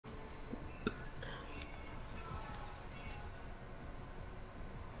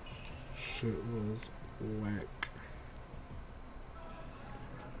shit was whack.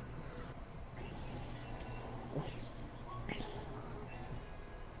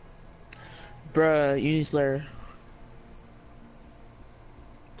 Bruh, Unislayer.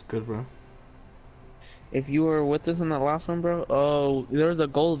 It's good, bro. If you were with us in that last one, bro. Oh, there was a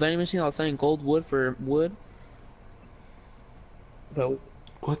gold vending machine. I was selling gold wood for wood. But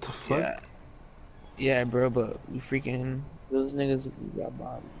What the fuck? yeah, yeah, bro. But we freaking those niggas got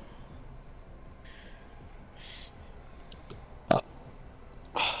bodied.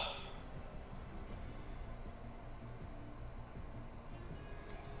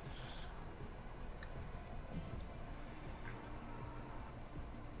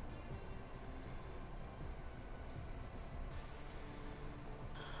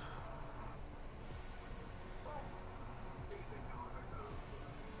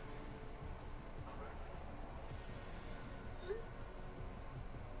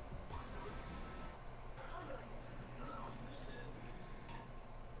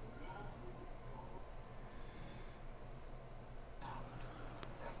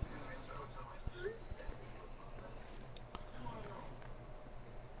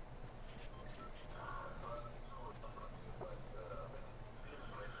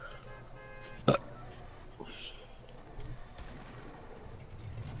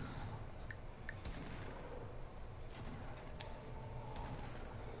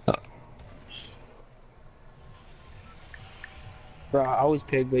 Bro, I always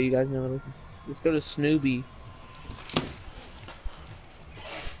pick, but you guys never listen. Let's go to Snoopy.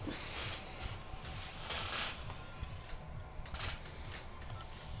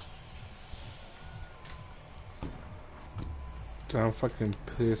 Dude, I'm fucking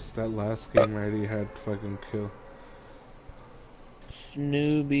pissed. That last game I already had fucking kill.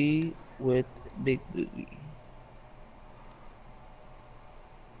 Snoopy with Big Booty.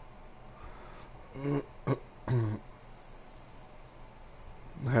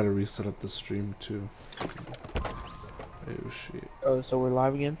 I had to reset up the stream too. Oh shit. Oh, so we're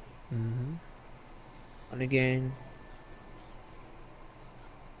live again? Mm-hmm. On again.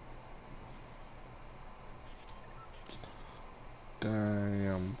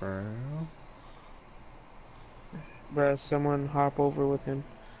 Damn, bro. Bro, someone hop over with him.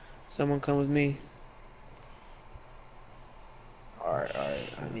 Someone come with me. Alright,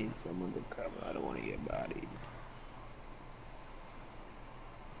 alright. I need someone to come. I don't want to get bodied.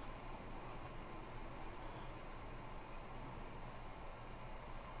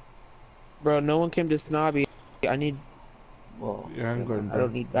 Bro, no one came to Snobby. I need... Well, Yeah, I'm going, I bro.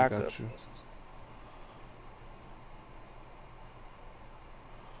 don't need I backup. got you.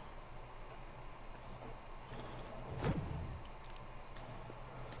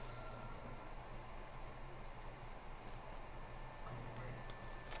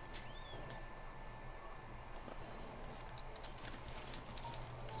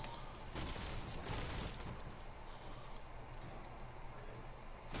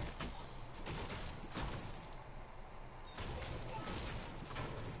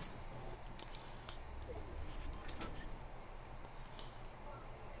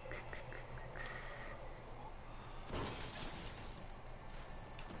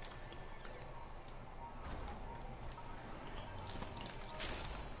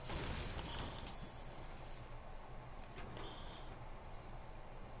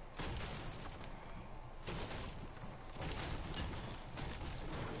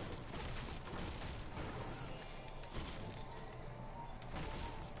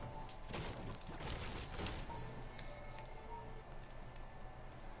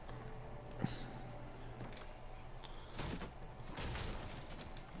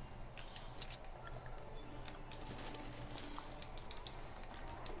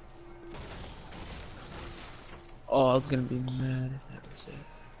 Oh, I was gonna be mad if that was it.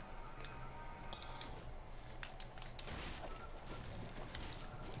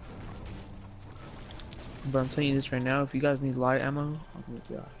 But I'm telling you this right now, if you guys need light ammo, I'll give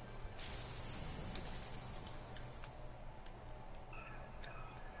you.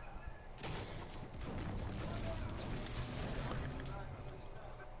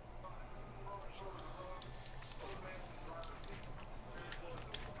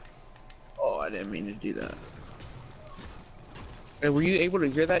 Oh, I didn't mean to do that. Hey, were you able to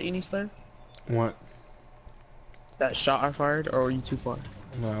hear that, Unislayer? What? That shot I fired, or were you too far?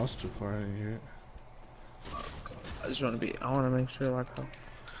 No, I was too far. I didn't hear it. I just want to be. I want to make sure like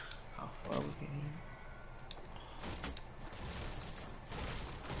how far we can hear.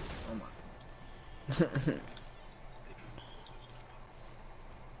 Oh my.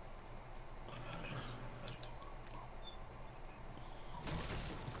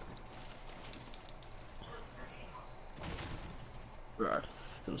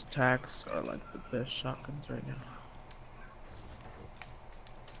 Those tacks are like the best shotguns right now.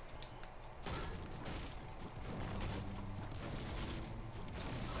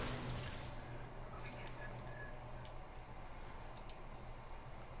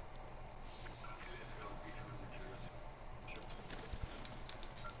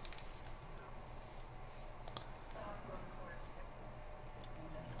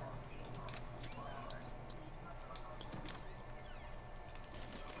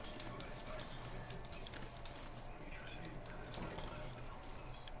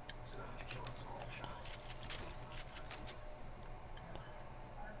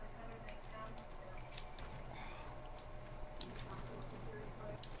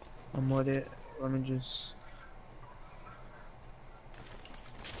 I'm with it. Let me just.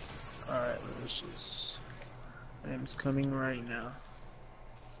 Alright, let's just. It's coming right now.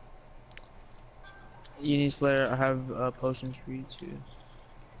 You need Slayer. I have potions for you too.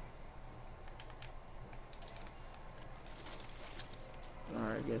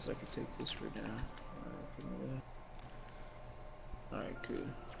 Alright, I guess I could take this for now. Alright, cool.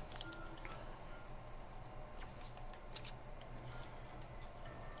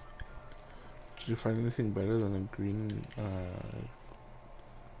 Did you find anything better than a green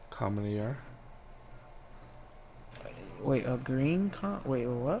common AR? Wait, a green wait,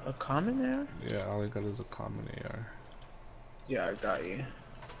 what? A common air? Yeah, all I got is a common AR. Yeah, I got you.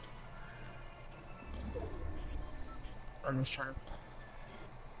 I'm just trying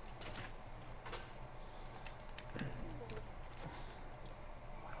to.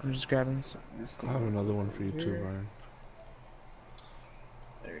 I'm just grabbing this I thing. have another one for you too, Here. Ryan.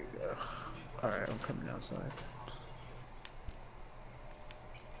 There you go. Alright, I'm coming outside.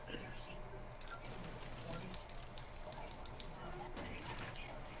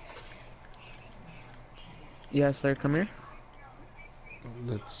 Yeah, Slayer, come here.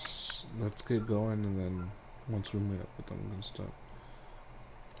 Let's get going, and then once we meet up with them, we can stop.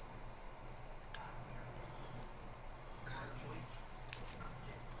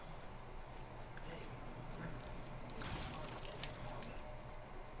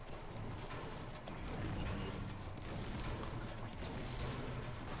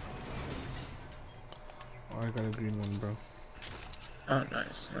 Oh, I got a green one, bro. Oh,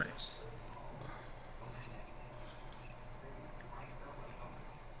 nice, nice.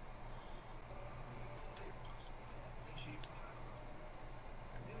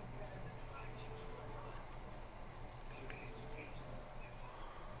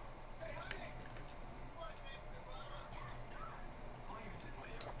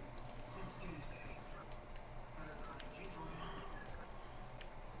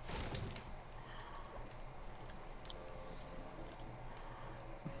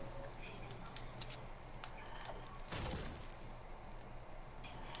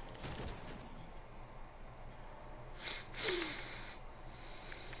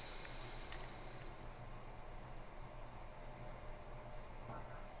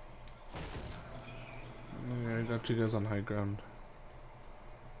 Yeah, I got you guys on high ground.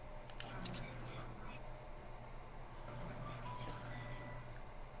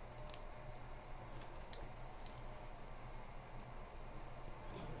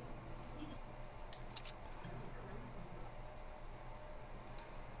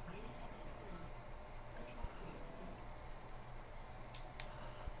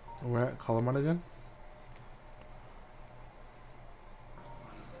 Where at? Call them out again?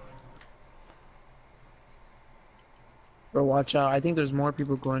 Bro, watch out. I think there's more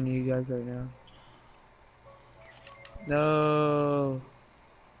people going to you guys right now. No.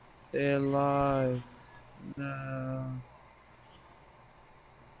 Stay alive. No.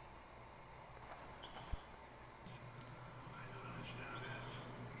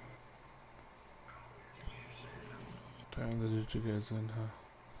 Damn, they did you guys in, huh?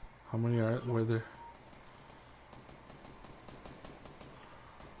 How many were there?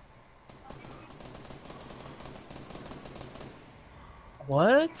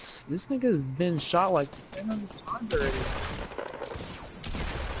 What? This nigga's been shot like 10 times already.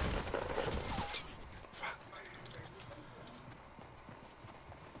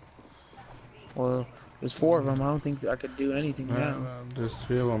 Well, there's 4 of them. I don't think I could do anything now. There's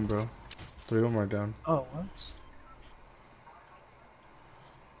 3 of them, bro. 3 of them are down. Oh, what?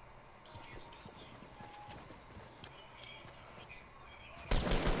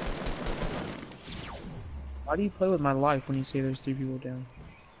 Why do you play with my life when you say there's 3 people down?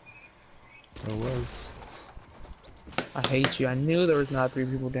 There was. I hate you. I knew there was not 3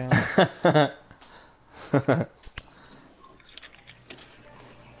 people down.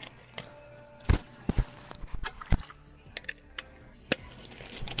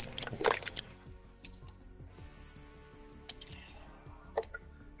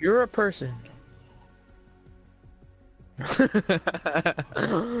 You're a person. That's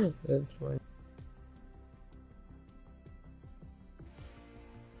funny.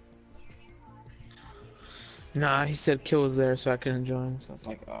 Nah, he said Kill was there, so I couldn't join. So I was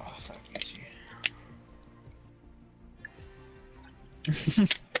like, oh, suck you.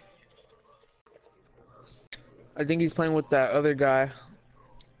 I think he's playing with that other guy.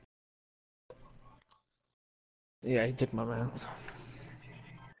 Yeah, he took my mans.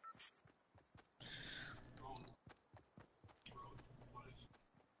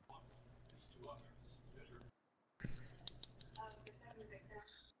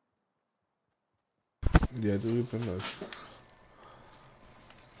 Yeah, dude, we've been there.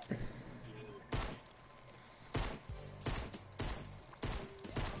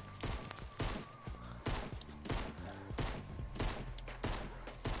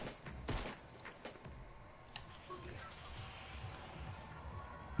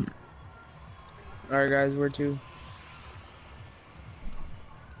 Alright, guys, where to?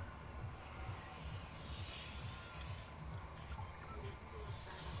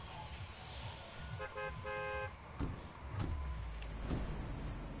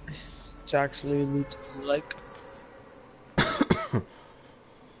 It's actually looks like.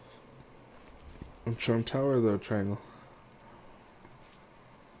 Trump Tower or the triangle?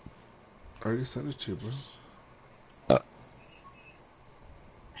 I already sent it to you, bro.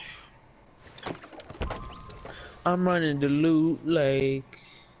 I'm running the loot like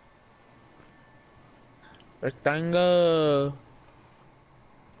rectangle.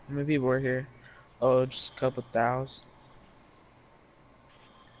 How many people are here? Oh, just a couple thousand.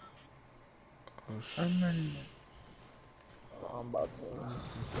 Oh, I'm running. Oh, I'm about to.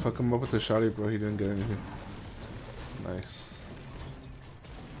 fuck him up with the shotty, bro. He didn't get anything. Nice.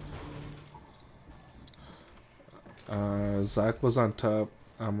 Zach was on top.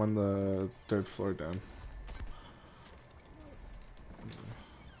 I'm on the 3rd floor down.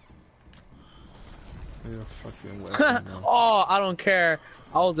 Yeah, fucking weapon, man. Oh, I don't care.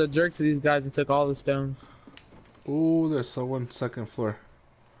 I was a jerk to these guys and took all the stones. Ooh, there's someone 2nd floor.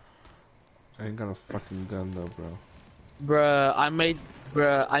 I ain't got a fucking gun though, bro. Bruh,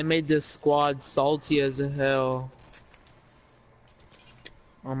 I made this squad salty as hell.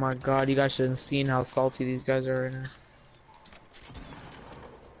 Oh my god, you guys should have seen how salty these guys are right now.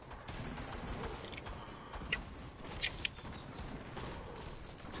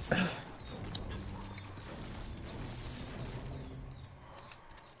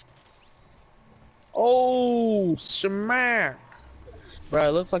 Oh, smack! Bro,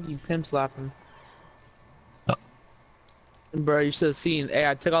 it looks like you pimp slapped him. Bro, you should have seen. Hey,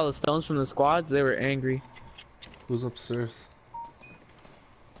 I took all the stones from the squads. They were angry. Who's upstairs?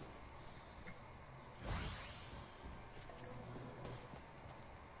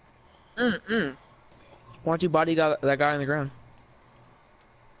 Why don't you body that guy on the ground?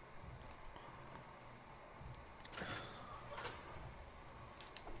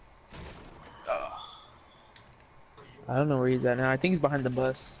 I don't know where he's at now. I think he's behind the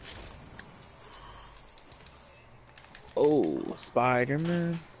bus. Oh,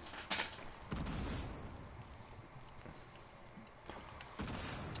 Spider-Man.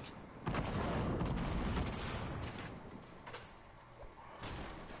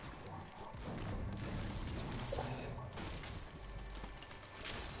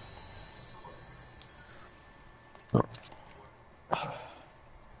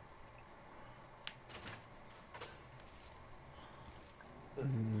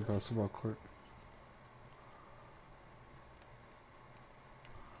 Basketball court.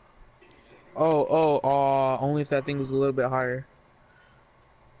 Only if that thing was a little bit higher.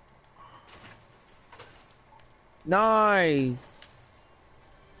 Nice.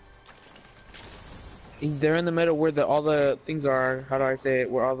 They're in the middle where all the things are. How do I say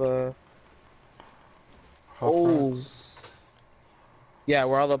it? Where all the Hot rocks. yeah,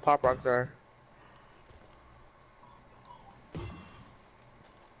 where all the pop rocks are.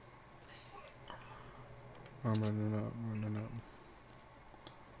 I'm running up, I'm running up.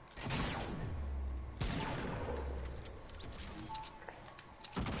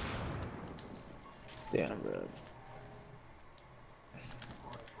 Damn, bro.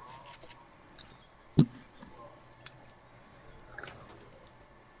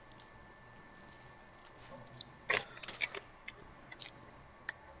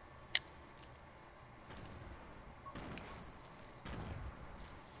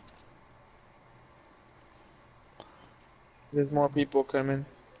 There's more people coming.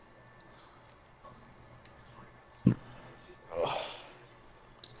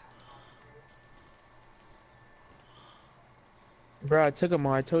 Bro, I took him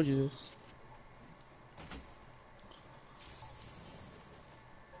all. I told you this.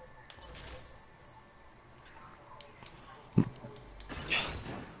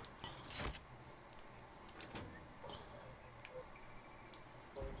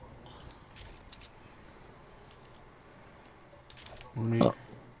 Me.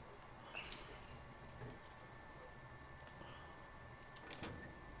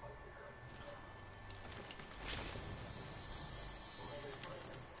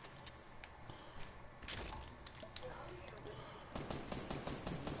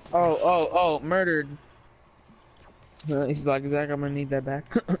 Oh, murdered. He's like, Zach, I'm gonna need that back.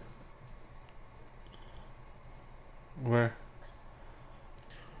 Where?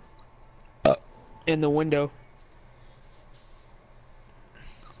 In the window.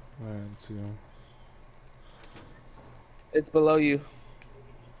 I didn't see him. It's below you.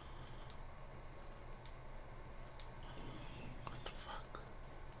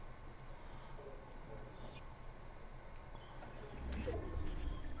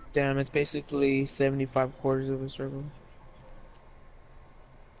 Damn, it's basically 75 quarters of a circle.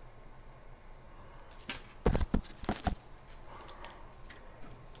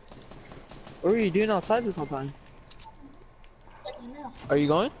 What were you doing outside this whole time? Are you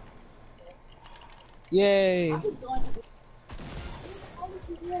going? Yay!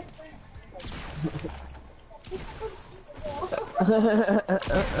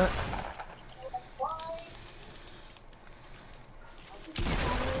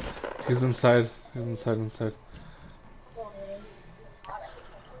 He's inside. He's inside.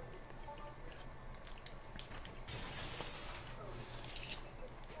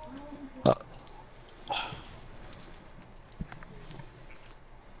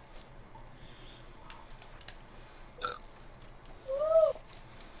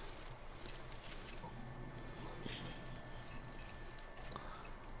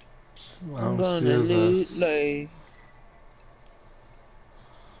 I I'm don't see gonna his loot ass. like.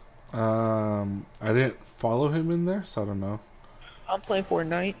 I didn't follow him in there, so I don't know. I'm playing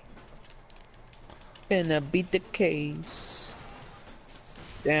Fortnite. And I beat the case.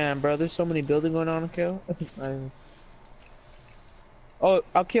 Damn, bro, there's so many buildings going on, kill. It's not even... Oh,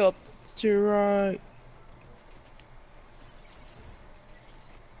 I'll kill to your right.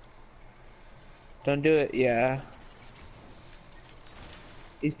 Don't do it, yeah.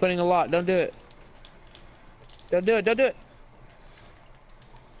 He's putting a lot, don't do it. Don't do it.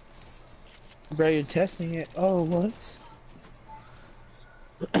 Bro, you're testing it. Oh, what?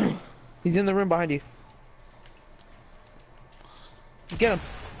 He's in the room behind you. Get him.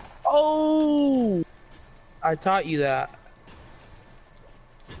 Oh! I taught you that.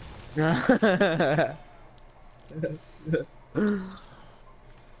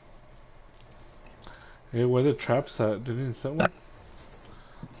 Hey, where the traps at? Did he set one?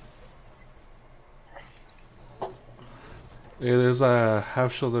 Hey, there's a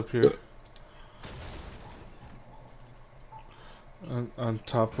half shield up here. On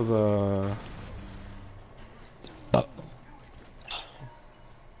top of the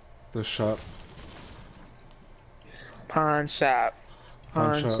shop. Pawn shop.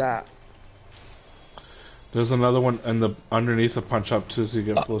 Pawn Pawn shop. shop. There's another one in the underneath the pawn shop too, so you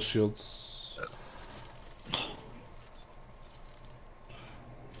get full shields.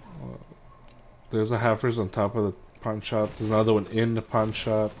 There's a halfers on top of the pawn shop. There's another one in the pawn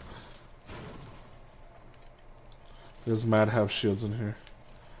shop. There's mad half shields in here.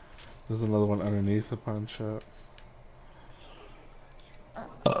 There's another one underneath the pawn shop.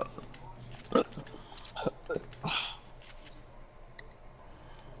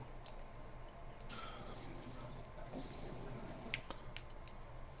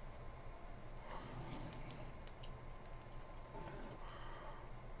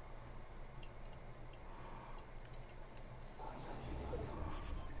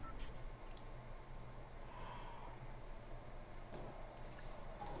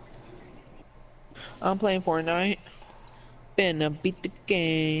 I'm playing Fortnite. Finna beat the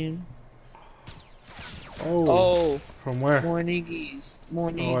game. Oh, Oh, from where? more niggies. More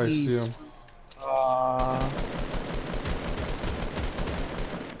Oh, I see niggies. him.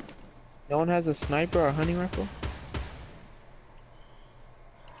 No one has a sniper or a hunting rifle?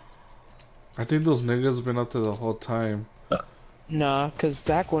 I think those niggas been up there the whole time. Nah, cause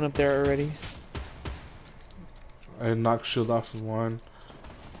Zach went up there already. I knocked shield off of one.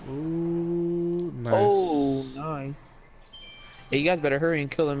 Ooh, Oh, nice. nice. Hey, you guys better hurry and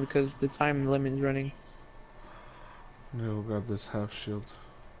kill him because the time limit is running. No, got this half shield.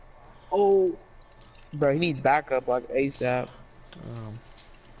 Oh. Bro, he needs backup like ASAP. Um,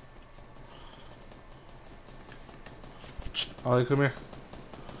 Ollie, come here.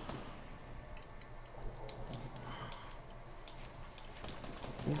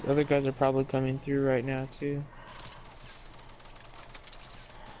 These other guys are probably coming through right now too.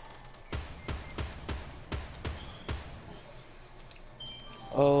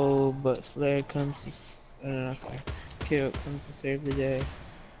 Oh, but Slayer comes to no, sorry. Kill comes to save the day.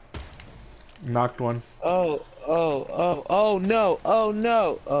 Knocked one. Oh no, oh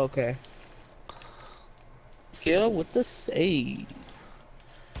no. Okay. Kill with the save.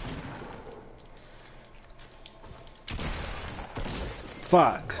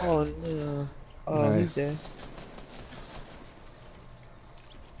 Fuck. Oh no. Oh, he's Nice. dead.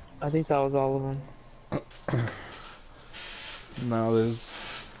 I think that was all of them. Now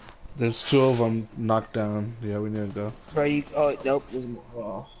there's two of them knocked down. Yeah, we need to go. Bro, you. Oh, nope. There's more.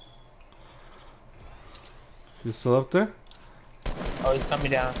 Oh. You still up there? Oh, he's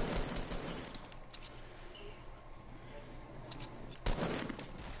coming down.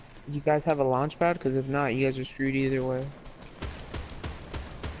 You guys have a launch pad? Because if not, you guys are screwed either way.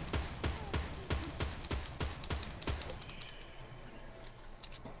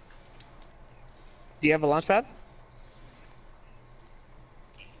 Do you have a launch pad?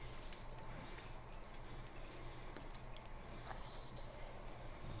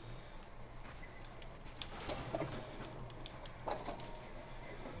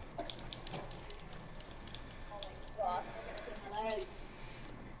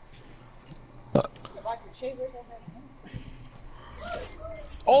 What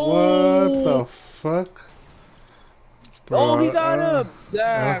Oh! the fuck? Oh, he Bro, got him! I don't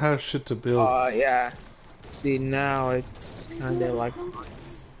Zach! have shit to build. Oh, yeah. See, now it's kind of like...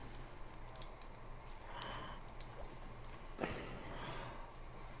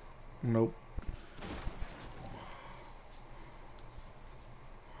 Nope.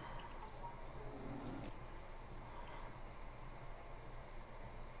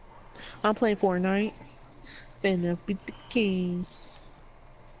 I'm playing Fortnite. Finna beat the king.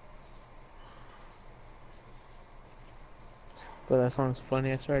 But that song's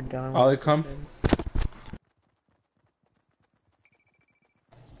funny. I started dying when I Ollie, first come. heard it.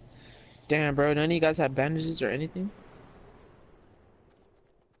 Damn, bro. None of you guys have bandages or anything?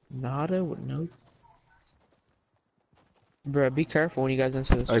 Nada with no... Bro, be careful when you guys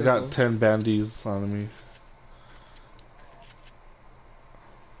enter the I got circle. 10 bandies on me.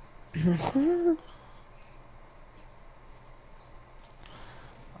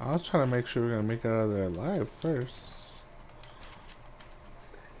 I was trying to make sure we're gonna make it out of there alive first.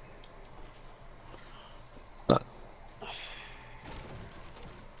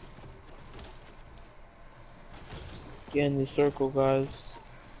 Get in the circle, guys.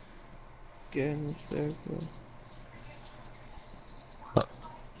 Get in the circle.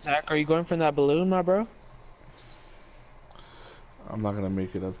 Zach, are you going from that balloon, my bro? I'm not gonna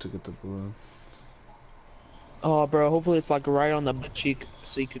make it up to get the balloon. Oh, bro, hopefully it's like right on the butt cheek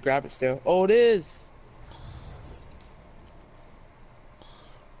so you could grab it still. Oh, it is!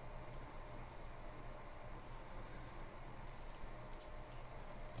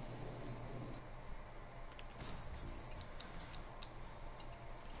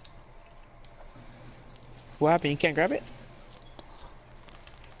 What happened? You can't grab it?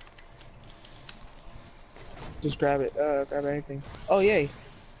 Just grab it. Grab anything. Oh, yay.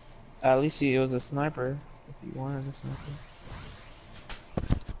 At least it was a sniper. If you wanted a sniper.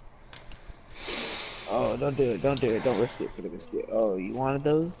 Oh, don't do it. Don't do it. Don't risk it for the biscuit. Oh, you wanted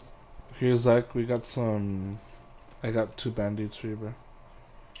those? Here's Zach, we got some. I got 2 bandies for you, bro.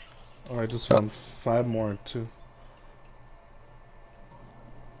 Oh, I just found 5 more too.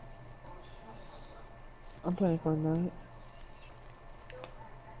 I'm playing Fortnite.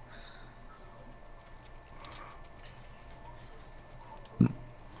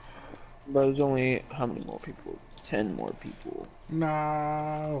 But there's only how many more people? 10 more people.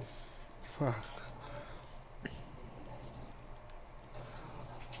 No, fuck.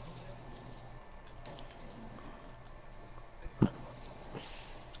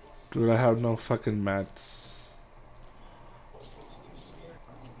 Dude, I have no fucking mats.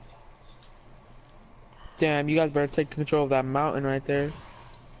 Damn, you guys better take control of that mountain right there.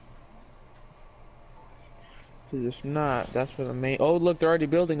 Cause if not, that's where the main. Oh, look, they're already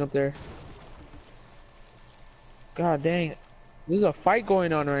building up there. God dang it. There's a fight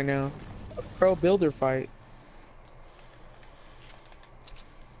going on right now. A pro builder fight.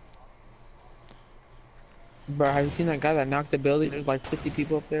 Bro, have you seen that guy that knocked the building? There's like 50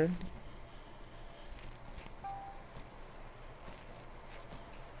 people up there.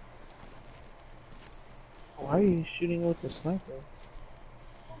 Why are you shooting with the sniper?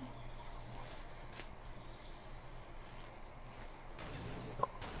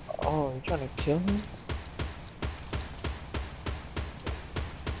 Oh, you trying to kill him?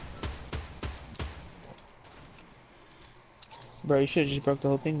 Bro, you should've just broke the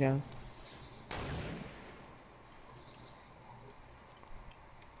whole thing down.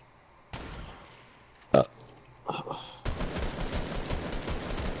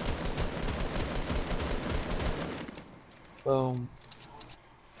 Boom.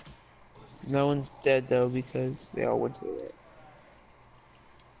 No one's dead though because they all went to the right.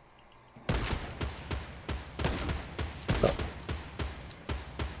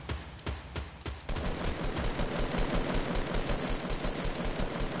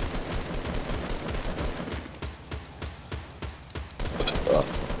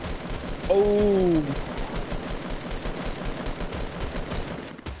 Oh!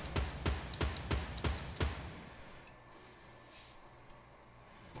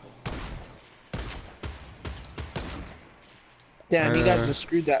 Damn, you guys just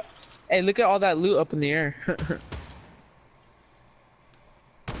screwed that. Hey, look at all that loot up in the air.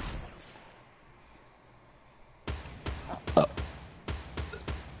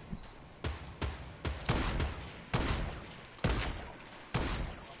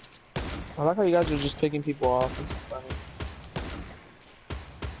 I like how you guys are just picking people off. This is funny.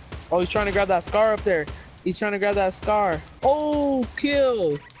 Oh, he's trying to grab that scar up there. He's trying to grab that scar. Oh,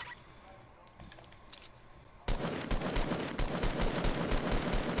 kill!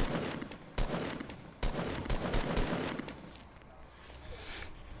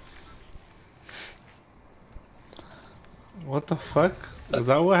 What the fuck? Is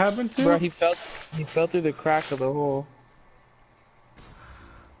that what happened to Bro, you? he fell through the crack of the hole.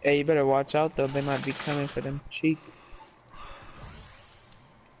 Hey, you better watch out though. They might be coming for them cheeks.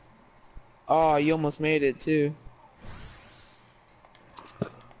 Oh, you almost made it too.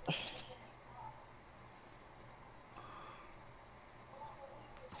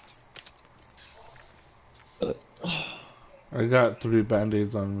 I got 3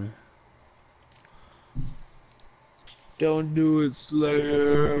 band-aids on me. Don't do it,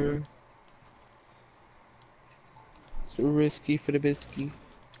 Slayer. It's risky for the biscuit.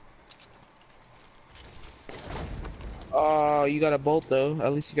 Oh, you got a bolt though.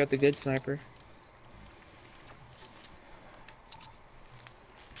 At least you got the good sniper.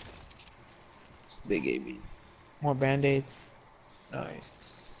 They gave me more band-aids.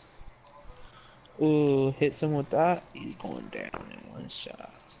 Nice. Ooh, hit someone with that. He's going down in one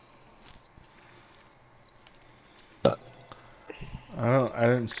shot. I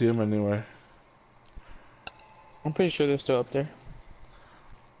didn't see him anywhere. I'm pretty sure they're still up there.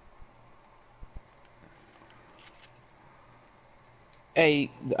 Hey,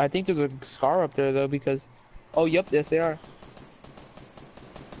 I think there's a scar up there though because, oh, yep, yes they are.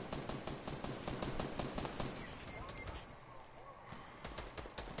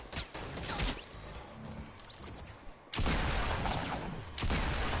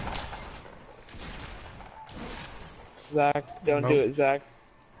 Zach, don't do Nope. it, Zach.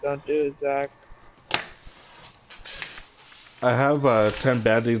 Don't do it, Zach. I have 10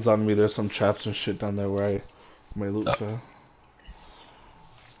 band-aids on me. There's some traps and shit down there where my loot fell.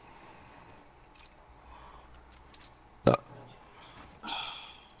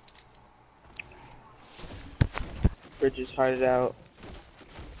 Bridges hide it out.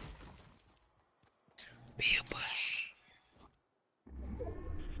 Be a bush.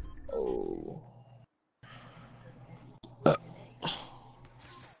 Oh.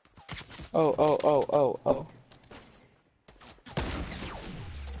 Oh, oh, oh, oh, oh.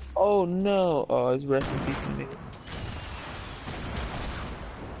 Oh no. Oh, it's rest in peace, my nigga.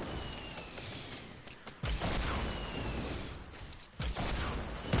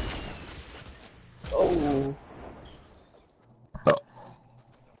 Oh.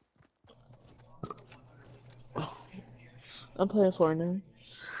 I'm playing Fortnite.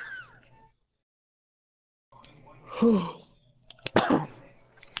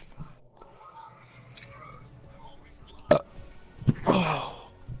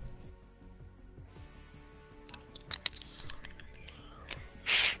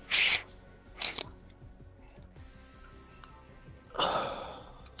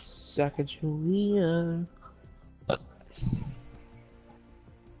 Sacagawea.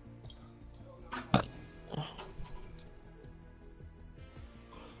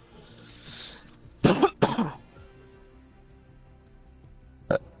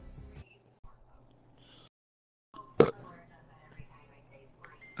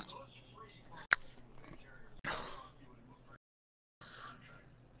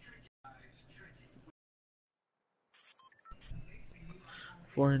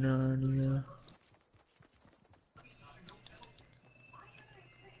 Fortnite.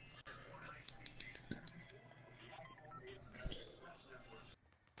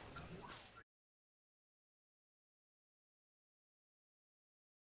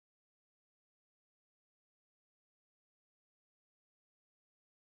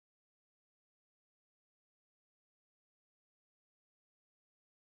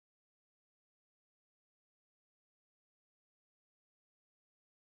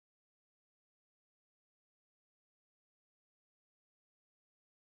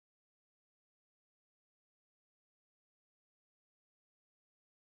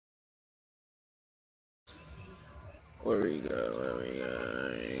 Where we go? Where we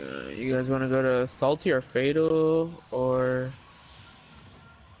go? You guys want to go to Salty or Fatal or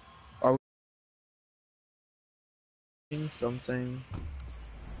are we doing something?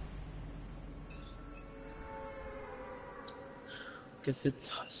 Guess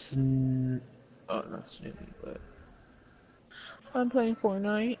it's oh, not Snoopy, but I'm playing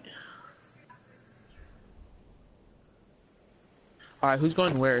Fortnite. All right, who's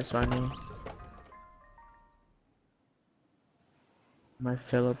going where? So I know my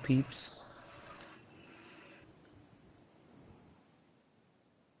fellow peeps.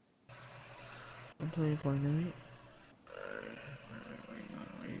 I'm playing Fortnite.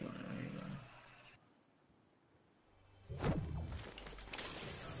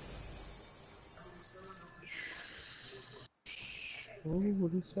 Oh,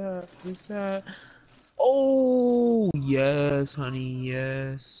 what is that? What is that? Oh, yes, honey,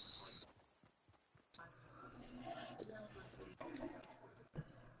 yes.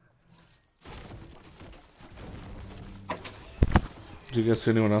 Did you guys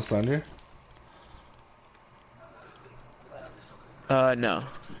see anyone else down here? No.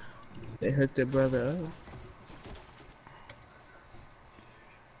 They hooked their brother up.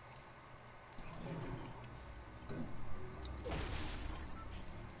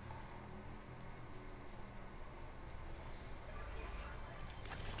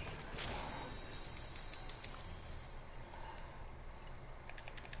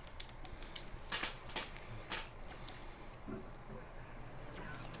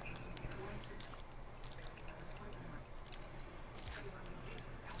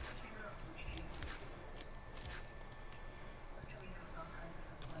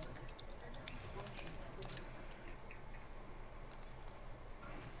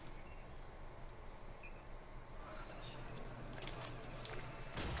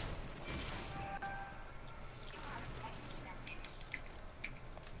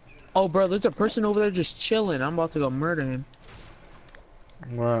 Oh, bro, there's a person over there just chilling. I'm about to go murder him.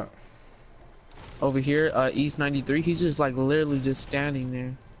 What? Over here, East 93. He's just like literally just standing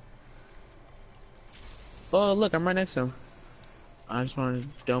there. Oh, look, I'm right next to him. I just want to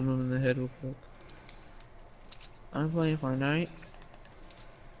dome him in the head real quick. I'm playing Fortnite.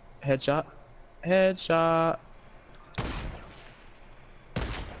 Headshot. Headshot.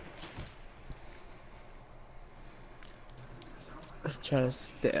 Try to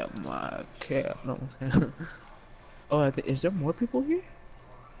stab my cap. No, oh, is there more people here?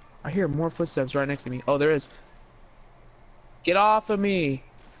 I hear more footsteps right next to me. Oh, there is. Get off of me!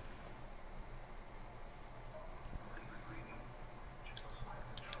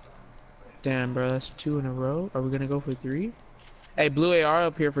 Damn, bro, that's 2 in a row. Are we gonna go for 3? Hey, blue AR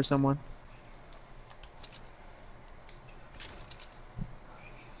up here for someone.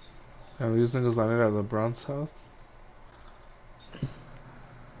 And these niggas on it at LeBron's house?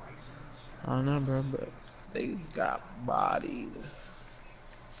 I don't know, bro, but they's got bodied.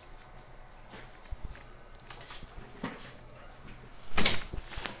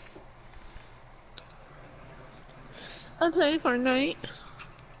 I'm playing Fortnite.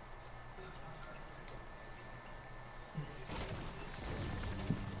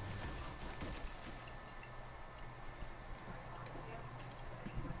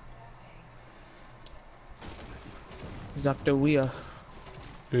 Zaptowia.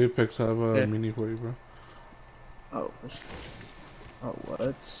 Dude picks up a Yeah. mini for you, bro. Oh, for sure. Oh,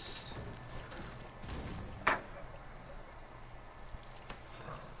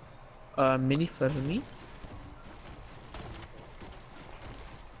 what? Mini for me?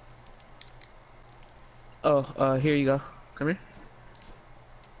 Oh, here you go. Come here.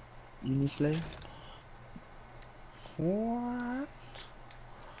 Unislay. What?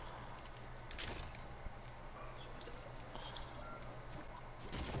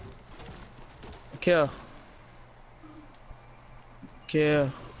 Kill.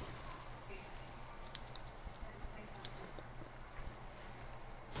 Kill.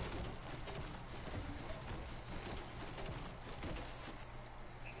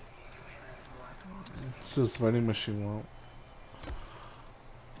 It's this vending machine won't.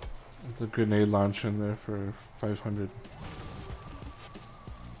 There's a grenade launcher in there for 500.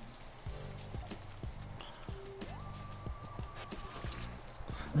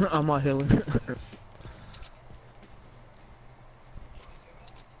 I'm not healing.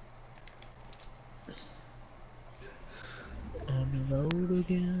 On the road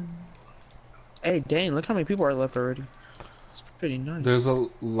again. Hey, dang, look how many people are left already. It's pretty nice. There's a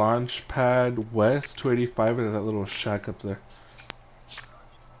launch pad west 285 and that little shack up there.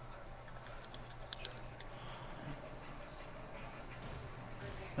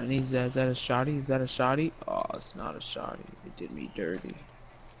 I need that. Is that a shotty? Is that a shotty? Oh, it's not a shotty. They did me dirty.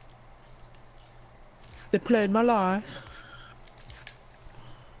 They played my life.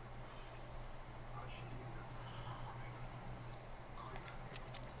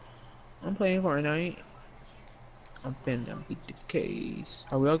 I'm playing Fortnite. I'm finna beat the case.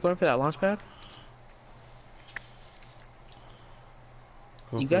 Are we all going for that launch pad?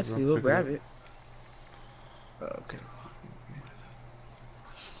 Go You for it, guys bro. can go Pick it up. grab it. Okay.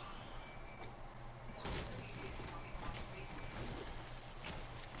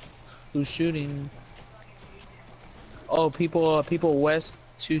 Who's shooting? Oh, people west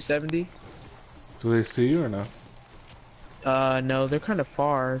 270. Do they see you or no? No, they're kind of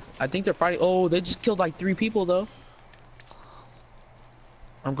far. I think they're fighting. Oh, they just killed like 3 people though.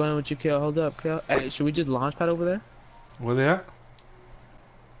 I'm going with you, Kill. Hold up, Kill. Hey, should we just launch pad over there? Where they at?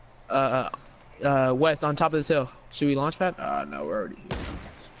 West on top of this hill. Should we launch pad? No, we're already here.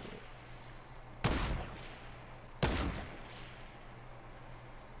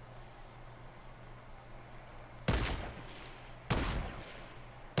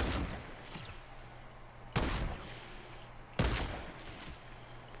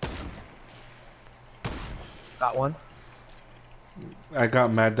 Got one. I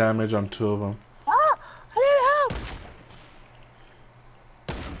got mad damage on 2 of them. Ah! I need help!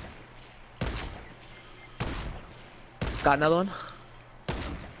 Got another one.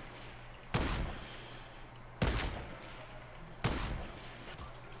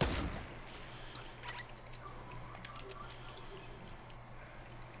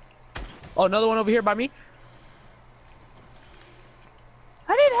 Oh, another one over here by me.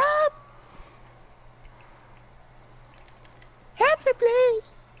 I need help! Help me,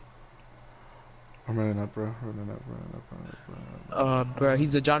 please! I'm running up, bro. Running up. Bro,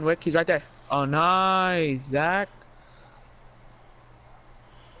 he's the John Wick. He's right there. Oh, nice, Zach.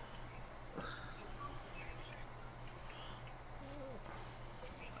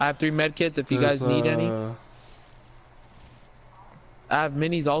 I have 3 med kits if you guys need any. I have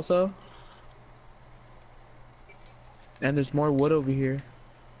minis also. And there's more wood over here.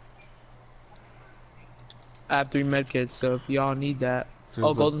 I have 3 med kits, so if y'all need that.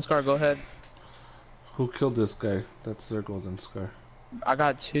 Oh, Golden Scar, go ahead. Who killed this guy? That's their Golden Scar. I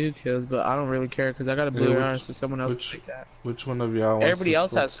got 2 kills, but I don't really care because I got a blue AR, so someone else can take that. Which one of y'all wants Everybody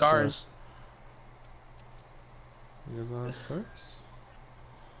else has scars. You guys all have scars?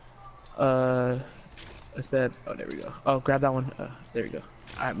 I said, oh, there we go. Oh, grab that one. There we go.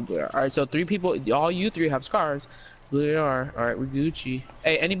 I have a blue AR. Alright, so 3 people, all you 3 have scars. Blue AR. Alright, we're Gucci.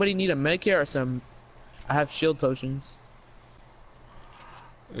 Hey, anybody need a medkit or some? I have shield potions.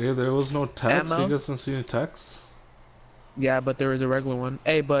 Yeah, there was no text. Ammo? You guys didn't see any text? Yeah, but there is a regular one.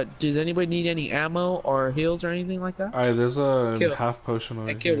 Hey, but does anybody need any ammo or heals or anything like that? Alright, there's a Kill. half potion over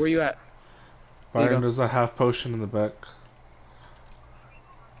Hey, here. Kid, where you at? Byron, there's a half potion in the back.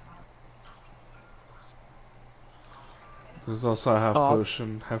 There's also a half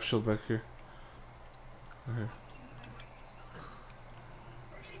potion, half shield back here. Right here.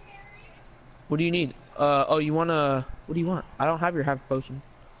 What do you need? Oh, you wanna... What do you want? I don't have your half potion.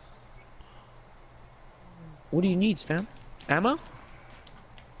 What do you need, fam? Ammo?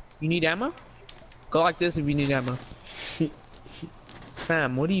 You need ammo? Go like this if you need ammo.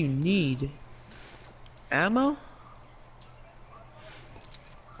 Fam, what do you need? Ammo?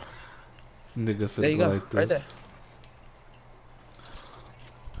 Nigga said There you go, like this. right there.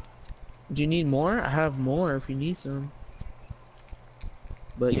 Do you need more? I have more if you need some.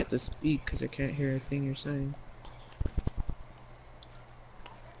 But you have to speak because I can't hear a thing you're saying.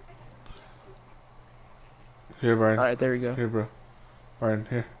 Here, Byron. Alright, there we go. Here, bro. Byron,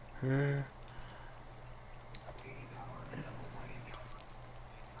 here. Here.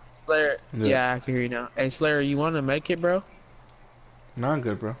 Slayer. Yeah, I can hear you now. Hey, Slayer, you want a medkit, bro? No, I'm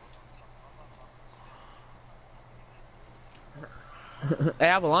good, bro. Hey,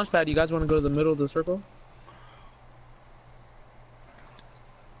 I have a launch pad. You guys want to go to the middle of the circle?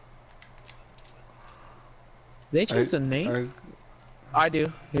 They changed the name? I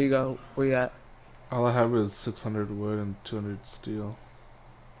do. Here you go. Where you at? All I have is 600 wood and 200 steel.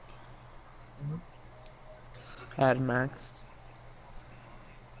 Had maxed.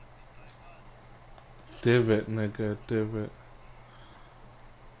 Divot, nigga, divot.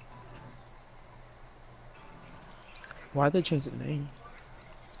 Why'd they change the name?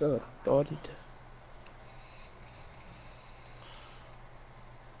 So authoritative.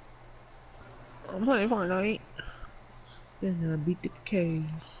 I'm playing Fortnite. Then I beat the case.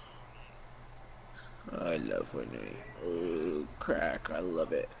 I love Fortnite. Oh, crack. I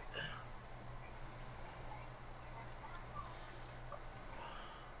love it.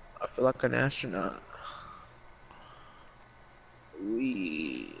 I feel like an astronaut.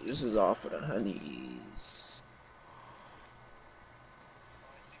 This is all for the honeys.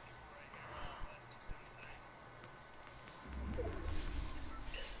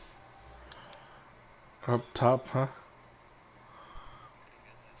 Up top, huh?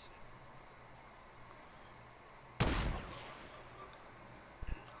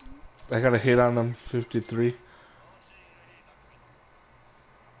 I got a hit on them, 53.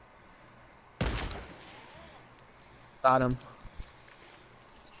 Got him.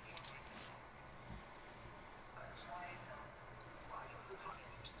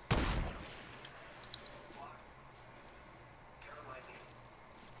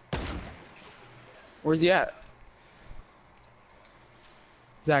 Where's he at?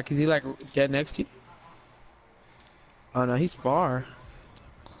 Zach, is he like dead next to you? Oh no, he's far.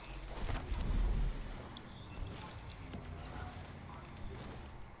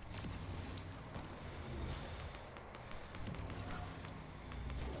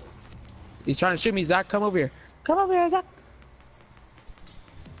 He's trying to shoot me, Zach. Come over here. Come over here, Zach.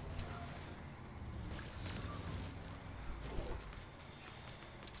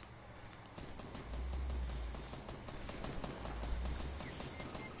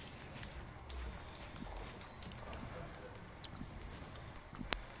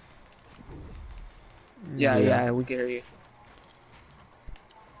 Yeah, we can hear you.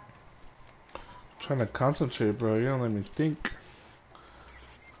 Trying to concentrate, bro. You don't let me think.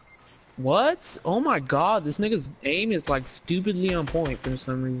 What? Oh my god, this nigga's aim is like stupidly on point for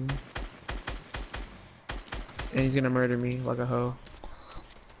some reason. And he's gonna murder me like a hoe.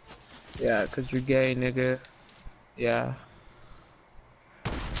 Yeah, cause you're gay, nigga. Yeah.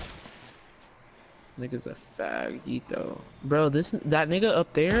 Nigga's a fagito. Bro, that nigga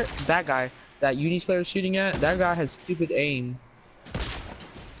up there, that guy, that Unislayer shooting at, that guy has stupid aim.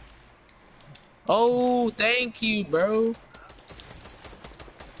 Oh, thank you, bro.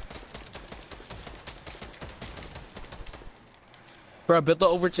 Bro, build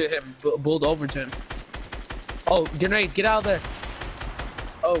over to him. Build over to him. Oh, grenade, get out of there.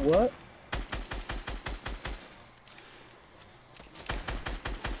 Oh, what?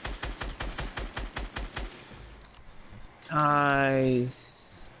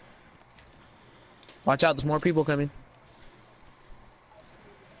 Nice. Watch out, there's more people coming.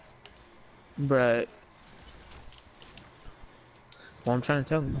 Bruh. Well, I'm trying to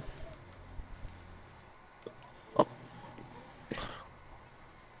tell you.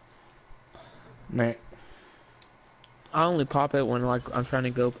 Man. I only pop it when like I'm trying to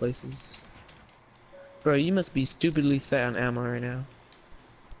go places. Bro, you must be stupidly set on ammo right now.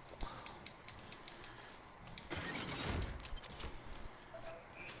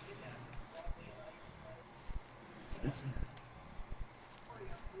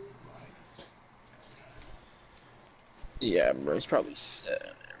 Yeah, bro, it's probably set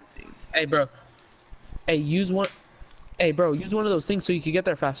on everything. Hey, bro. Hey, use one. Hey, bro, use one of those things so you can get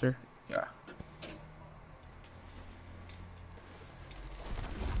there faster. Yeah.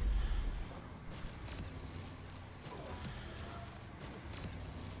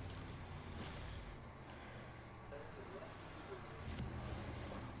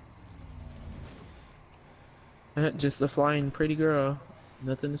 Just the flying pretty girl.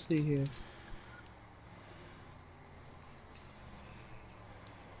 Nothing to see here.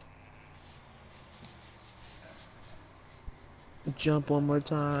 Jump one more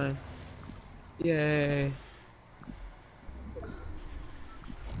time. Yay.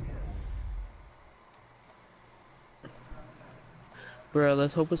 Bro,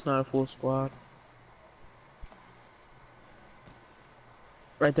 let's hope it's not a full squad.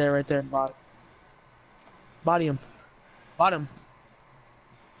 Right there. Body him. Bottom.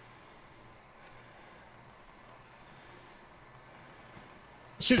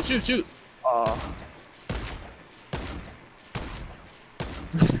 Shoot. Oh.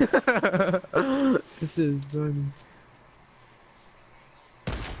 This is funny.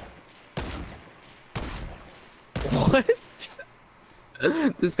 What?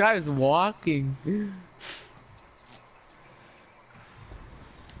 This guy is walking.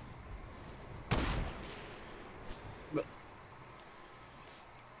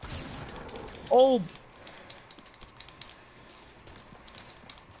 Oh!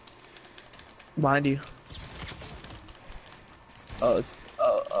 Behind you. Oh,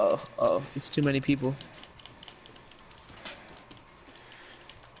 it's too many people.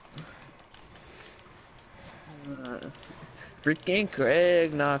 Freaking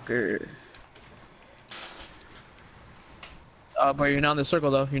Craig Knocker. Oh, but you're not in the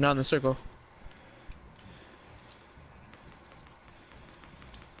circle though. You're not in the circle.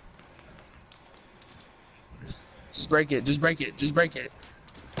 break it. Just break it. Just break it.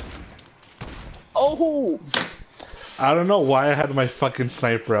 Oh! I don't know why I had my fucking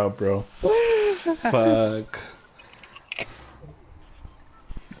sniper out, bro. Fuck.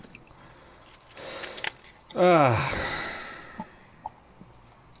 Ah.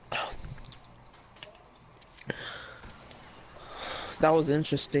 That was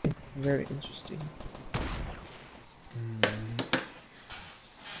interesting. Very interesting.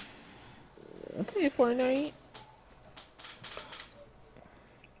 Okay, Fortnite.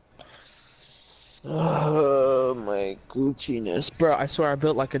 Oh my Gucci-ness. Bro, I swear I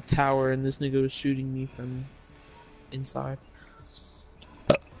built like a tower and this nigga was shooting me from inside.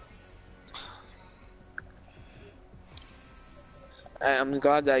 I'm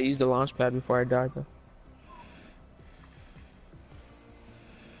glad that I used the launch pad before I died though.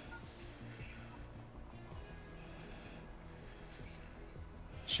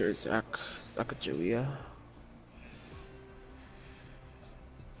 Sure, Zach. Sacagawea.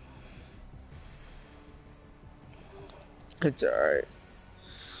 It's alright.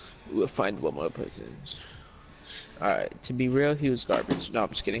 We'll find one more person. Alright, to be real, he was garbage. No, I'm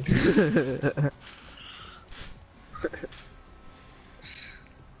just kidding.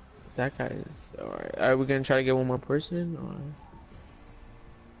 That guy is alright. Are we gonna try to get one more person or?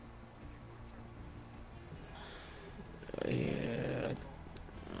 Yeah.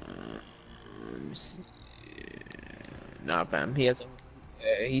 Let me see. Nah, fam. He has.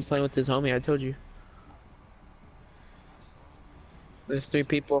 He's playing with his homie. I told you. There's 3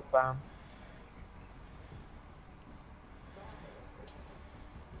 people, fam.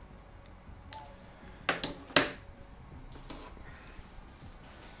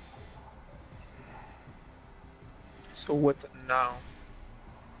 So what's it now?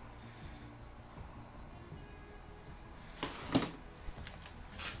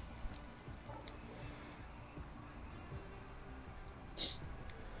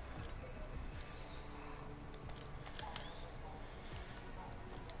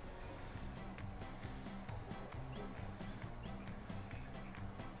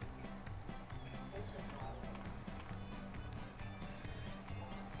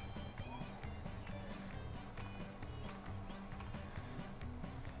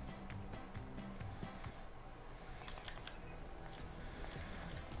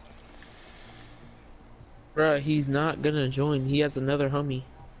 Bruh, he's not gonna join. He has another homie.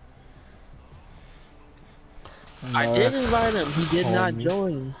 I did invite him. He did not Homie.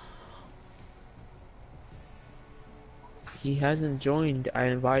 join. He hasn't joined. I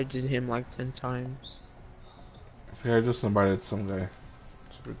invited him like 10 times. Yeah, I just invited some guy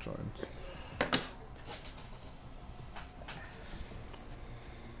to join.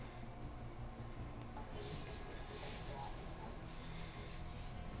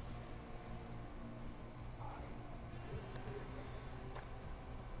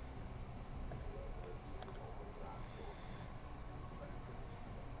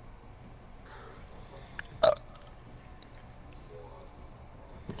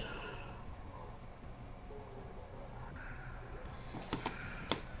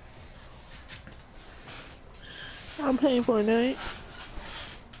 I'm paying for a night.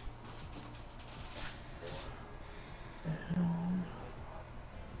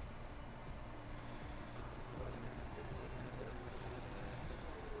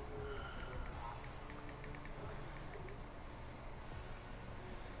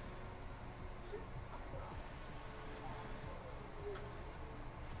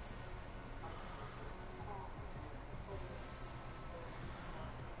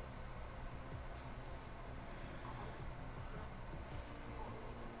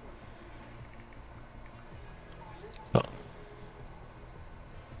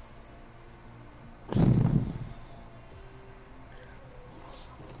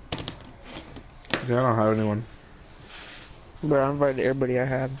 Yeah, I don't have anyone. Bro, I invited everybody I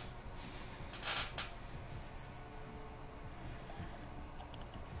had.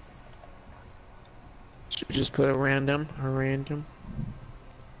 Should we just put a random.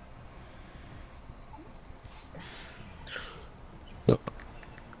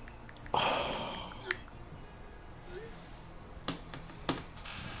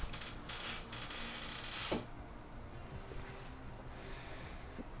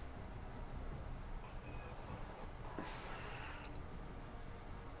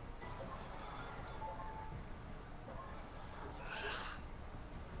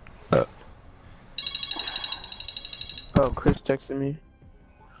 Oh, Chris texted me.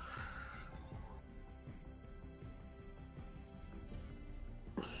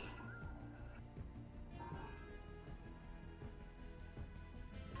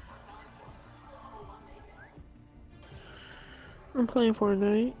 I'm playing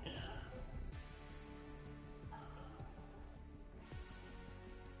Fortnite.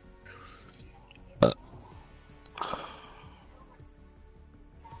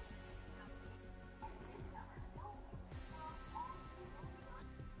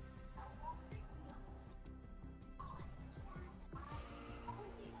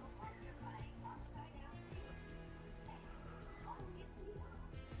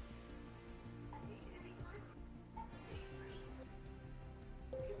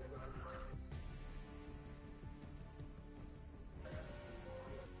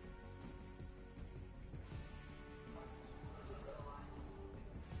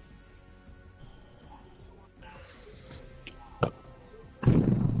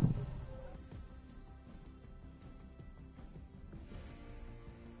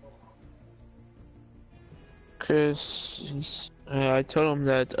 I told him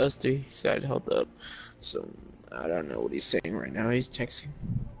that us three side held up, so I don't know what he's saying right now. He's texting.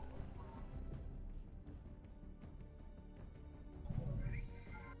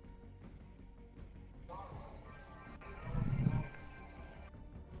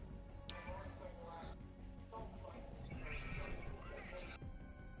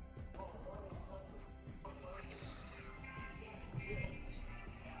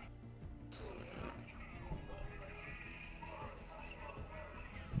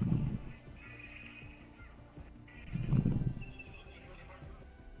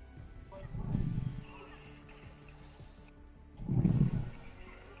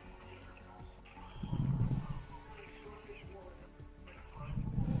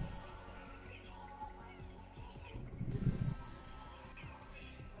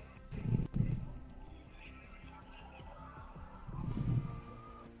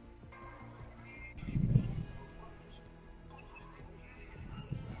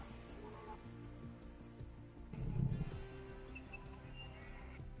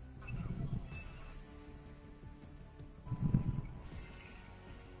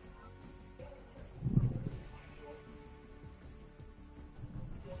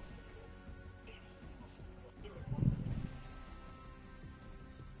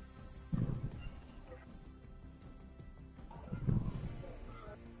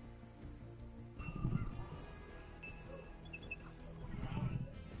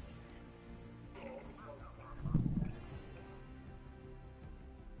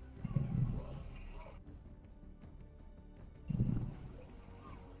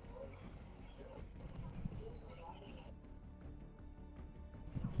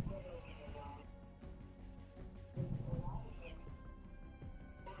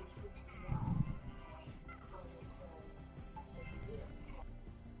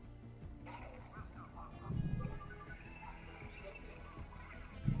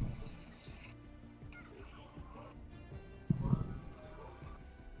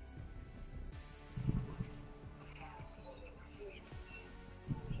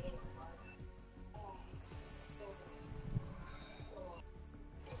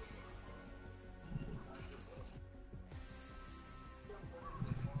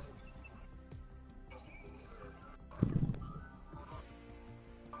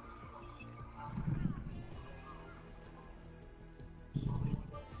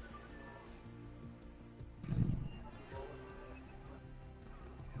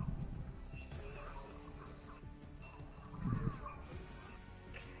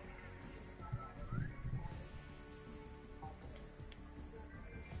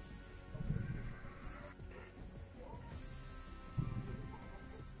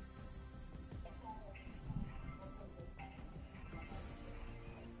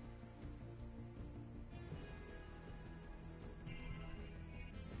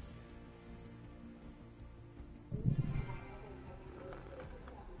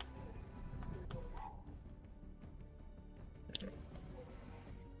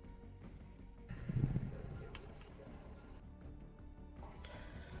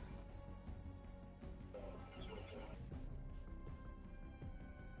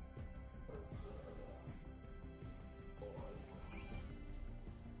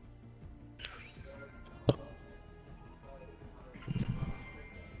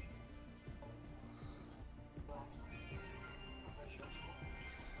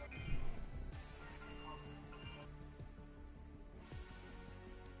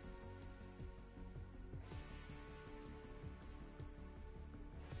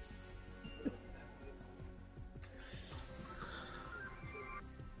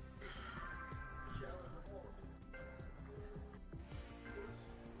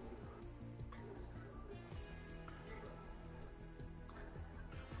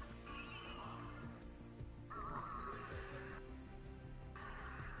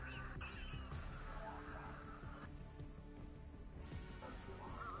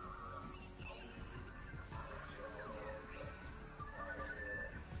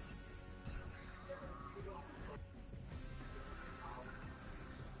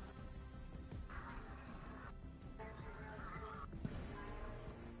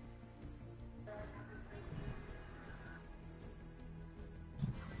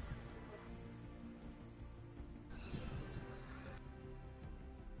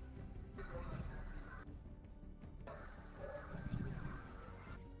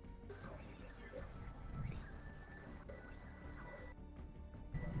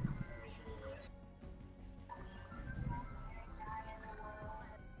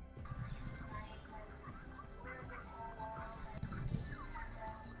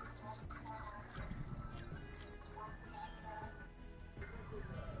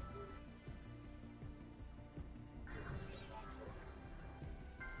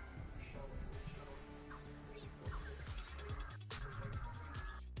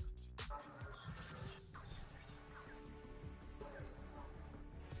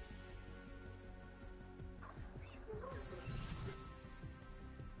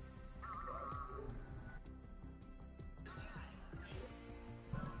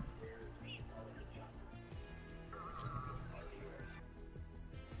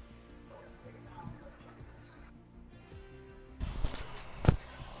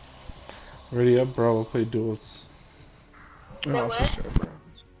 Ready up, bro. We'll play duels. Oh, for sure, bro.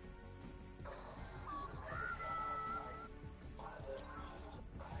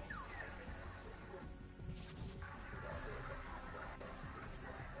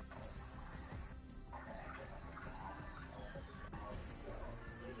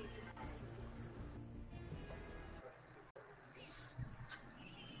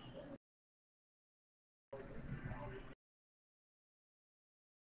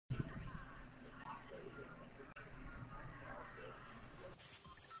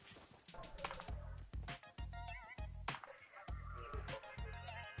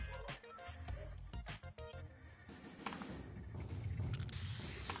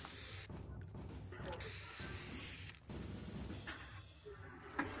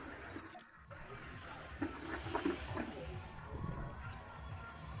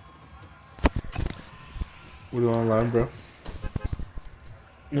 What do you online, bro?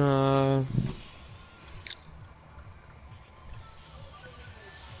 Uh,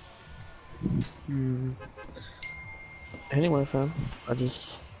 hmm. Anyway, fam.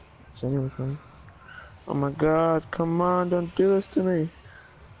 It's anyway, fam. Oh my god, come on, don't do this to me.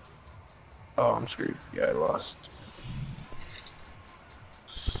 Oh, I'm screwed. Yeah, I lost.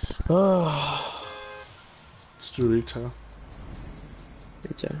 Oh. It's do retail.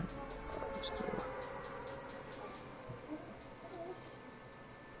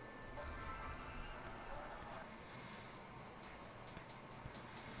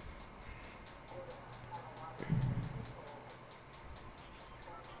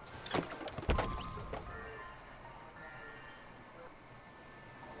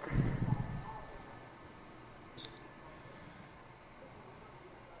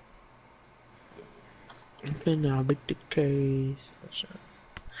 It's been a big the case.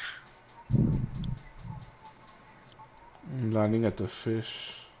 I'm landing at the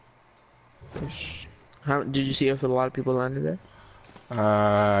fish. How did you see if a lot of people landed there?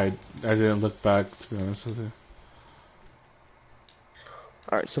 I didn't look back, to be honest with you.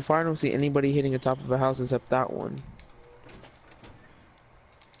 Alright, so far I don't see anybody hitting the top of a house except that one.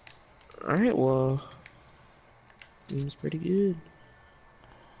 Alright, well, seems pretty good.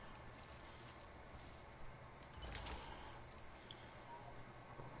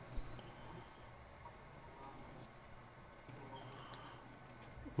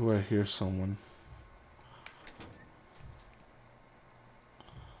 Ooh, I hear someone.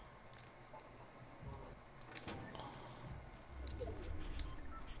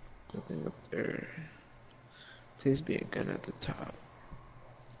 Nothing up there. Please be a gun at the top.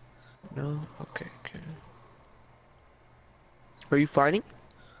 No? Okay, okay. Are you fighting?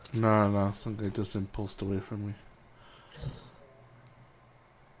 No, some guy just impulsed away from me.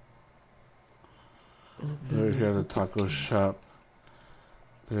 They're here at the taco shop.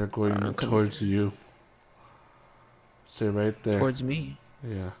 They're going towards you. Stay right there. Towards me?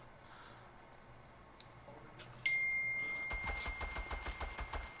 Yeah.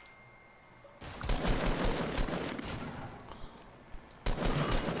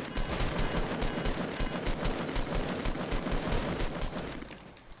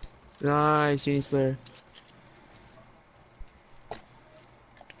 Nice, Genie Slayer.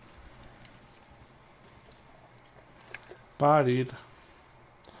 Bodied.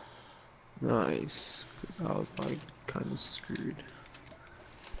 Nice. Cause I was like kinda screwed.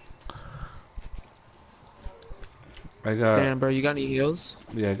 I got... Damn, bro, you got any heals?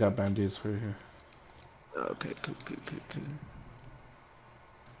 Yeah, I got band-aids right here. Okay, cool.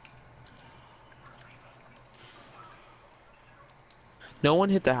 No one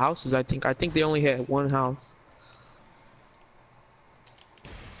hit the houses, I think. I think they only hit one house.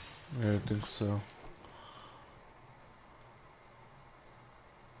 Yeah, I think so.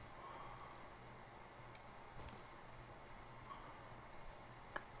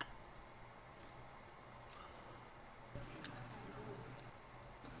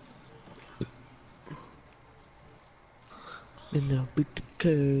 And now beat the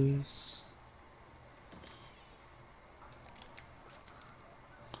case.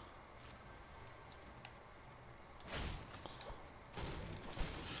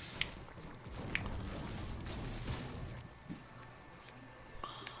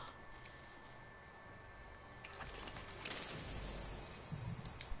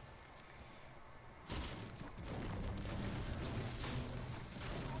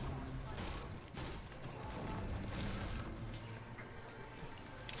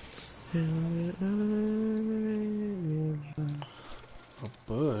 A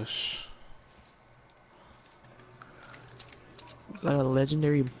bush? Got a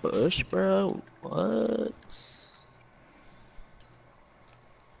legendary bush, bro? What?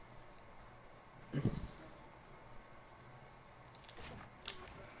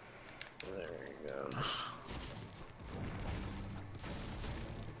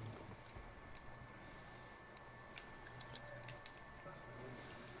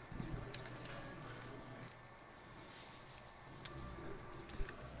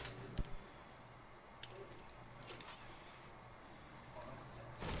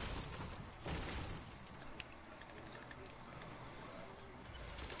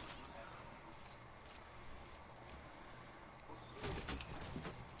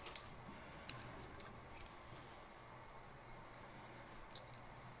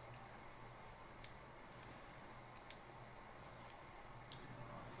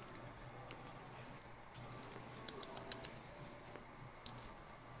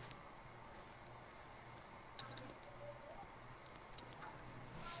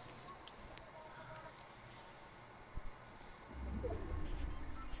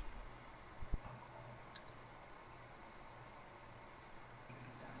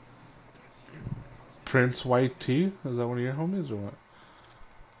 Prince White Tea? Is that one of your homies or what?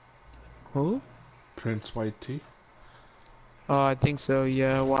 Who? Prince White Tea? Oh, I think so.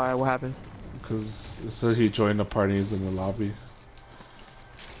 Yeah. Why? What happened? Because it said he joined the parties in the lobby.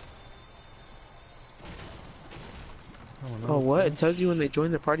 Oh Oh, no, what? It Flash. tells you when they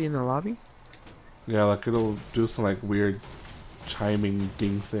join the party in the lobby? Yeah, like it'll do some like weird chiming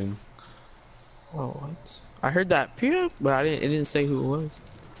ding thing. Oh, what? I heard that, pew, but I didn't. It didn't say who it was.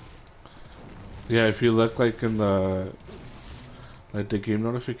 Yeah, if you look like in the game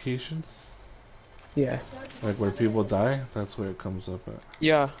notifications, Yeah. like where people die, that's where it comes up at.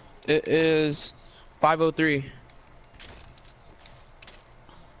 Yeah. It is 5:03.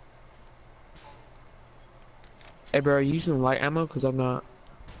 Hey, bro, are you using light ammo? Cause I'm not.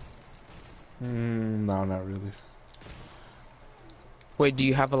 No, not really. Wait, do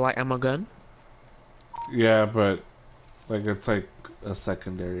you have a light ammo gun? Yeah, but like it's like a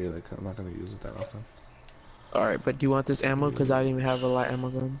secondary. Like I'm not gonna use it that often. All right, but do you want this ammo? Cause I didn't even have a light ammo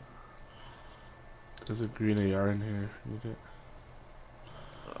gun. There's a green AR in here. If you need it.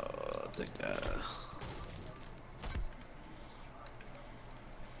 I'll take that.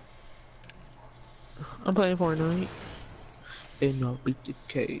 I'm playing Fortnite in a booted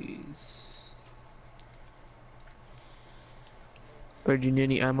case. Or do you need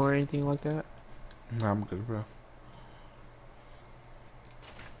any ammo or anything like that? Nah, I'm good, bro.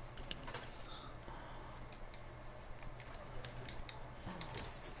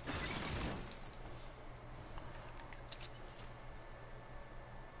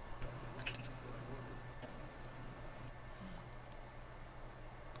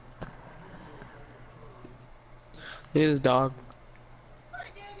 Look at this dog.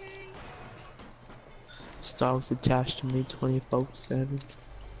 This dog's attached to me 24/7.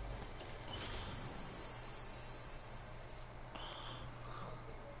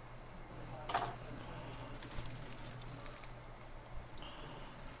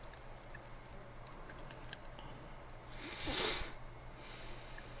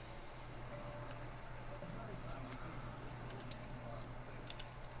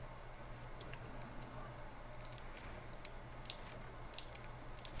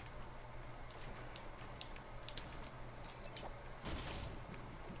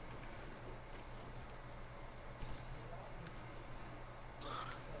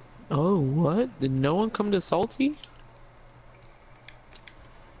 Oh, what? Did no one come to Salty?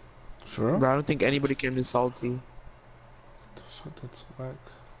 Sure. Bro, I don't think anybody came to Salty. The fuck, that's whack.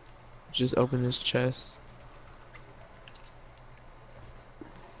 Just open this chest.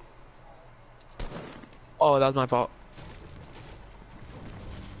 Oh, that was my fault.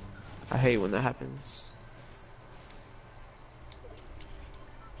 I hate when that happens.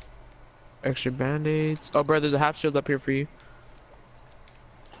 Extra band-aids. Oh, bro, there's a half shield up here for you.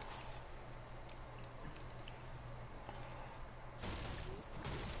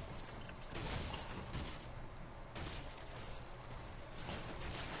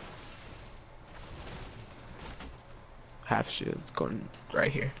 Half shield going right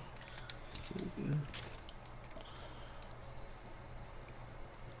here.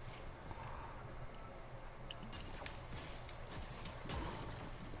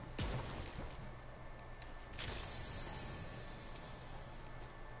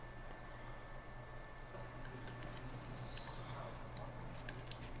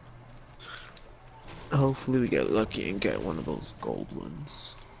 Hopefully we get lucky and get one of those gold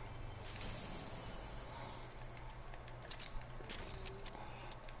ones.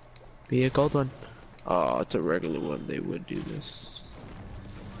 Be a gold one. Oh, it's a regular one. They would do this.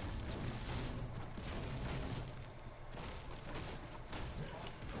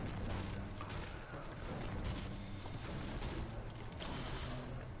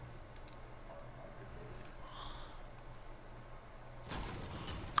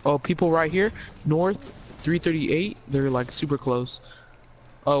 Oh, people right here, north 338. They're like super close.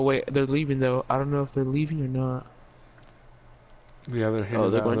 Oh wait, they're leaving though. I don't know if they're leaving or not. Yeah, they're Oh, hitting they're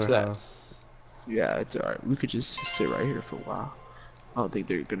that going other to that. house. Yeah, it's alright. We could just sit right here for a while. I don't think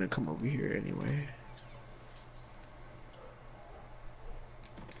they're gonna come over here anyway.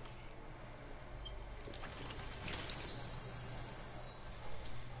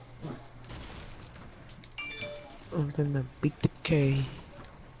 I'm gonna beat the K.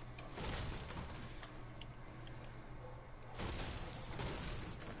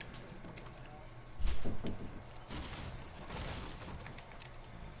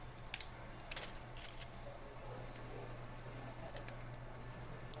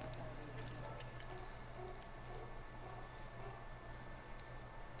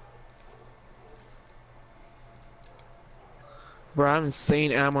 Bro, I'm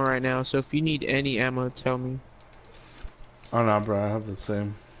insane ammo right now, so if you need any ammo, tell me. Oh no, bro, I have the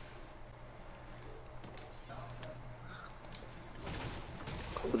same.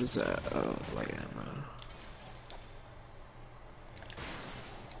 What is that? Oh, light ammo.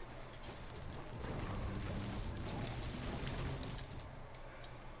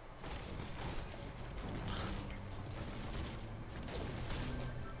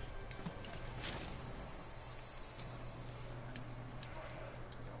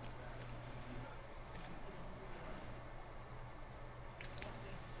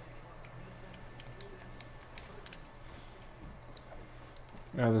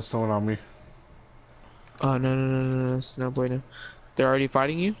 Yeah, there's someone on me. Oh, no, no, no, no, no, it's no bueno. They're already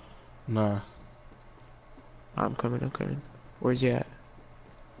fighting you? Nah. I'm coming, I'm coming. Where's he at?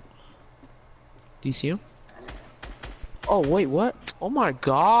 Do you see him? Oh, wait, what? Oh my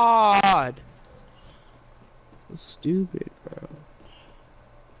god! That's stupid, bro.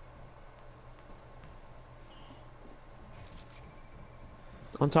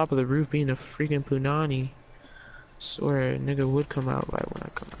 On top of the roof being a freaking punani. Swear, a nigga would come out right when I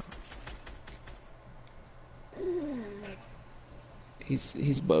come out.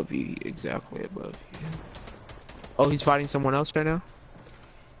 He's above you, exactly above you. Oh, he's fighting someone else right now?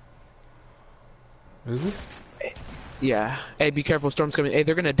 Is it? Yeah. Hey, be careful, storm's coming. Hey,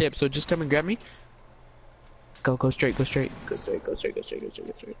 they're gonna dip, so just come and grab me. Go straight, go straight. Go straight, go straight, go straight, go straight,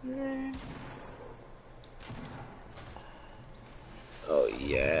 go straight. Oh,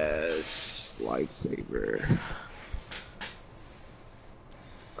 yes. Lifesaver.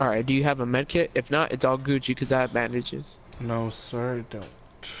 Alright, do you have a med kit? If not, it's all Gucci because I have bandages. No, sir, I don't.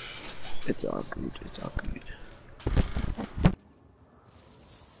 It's all good, it's all good.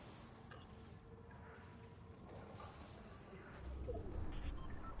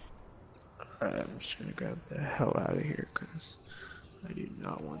 Alright, I'm just gonna grab the hell out of here because I do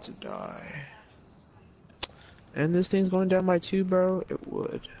not want to die. And this thing's going down by 2, bro? It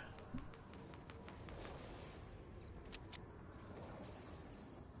would.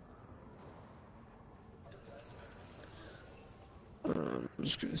 I'm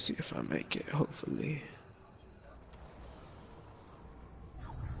just gonna see if I make it, hopefully.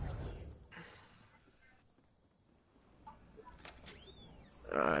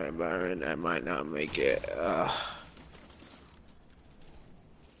 Alright, Byron, I might not make it.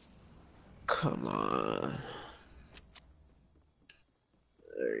 Come on.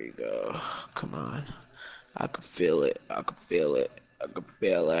 There you go. Come on. I can feel it. I can feel it. I can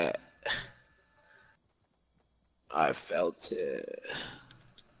feel it. I felt it.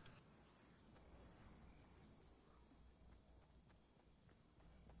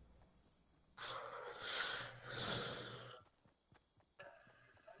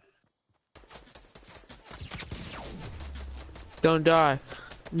 Don't die.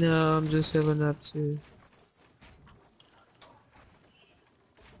 No, I'm just healing up too.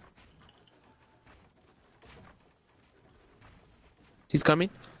 He's coming.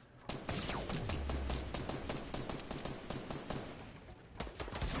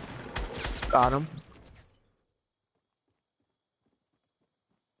 Got him.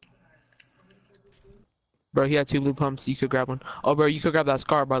 Bro, he had 2 blue pumps. You could grab one. Oh, bro, you could grab that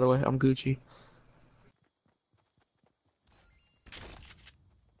scar, by the way. I'm Gucci.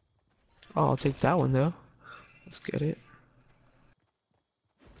 Oh, I'll take that one, though. Let's get it.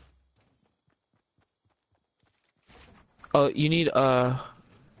 Oh, you need,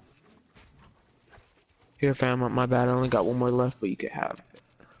 Here, fam, my bad. I only got one more left, but you could have it.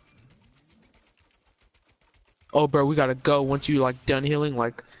 Oh, bro, we gotta go. Once you, like, done healing,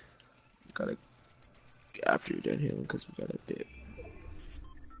 like, gotta... After you're done healing, because we gotta dip.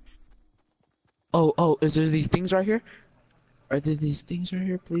 Oh, is there these things right here? Are there these things right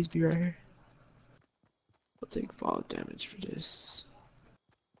here? Please be right here. I'll take fall damage for this.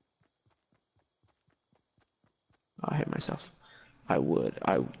 I hate myself. I would.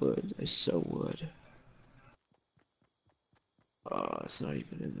 I so would. Oh, it's not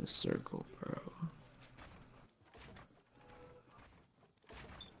even in this circle, bro.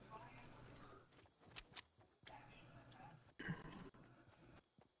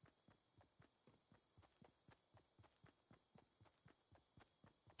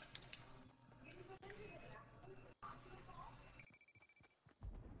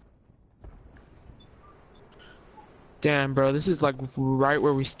 Damn, bro, this is like right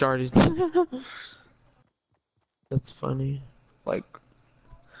where we started. That's funny. Like,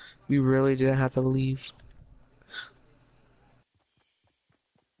 we really didn't have to leave.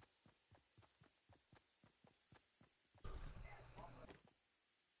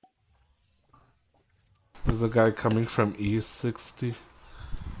 There's a guy coming from E60.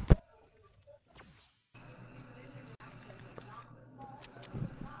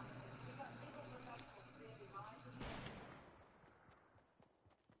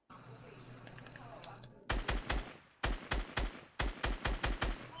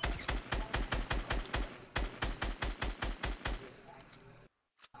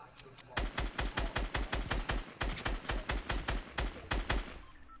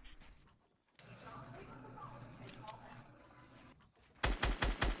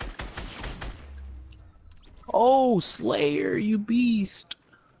 Oh, Slayer, you beast.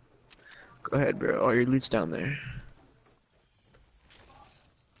 Go ahead, bro. All your loot's down there.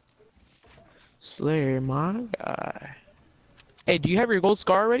 Slayer, my guy. Hey, do you have your gold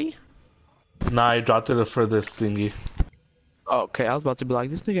scar already? Nah, I dropped it for this thingy. Oh, okay, I was about to be like,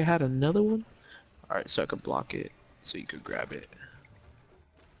 this nigga had another one? Alright, so I could block it, so you could grab it.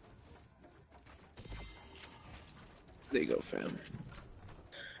 There you go, fam.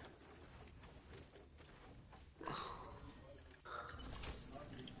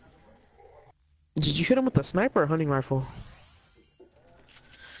 Did you hit him with a sniper or hunting rifle?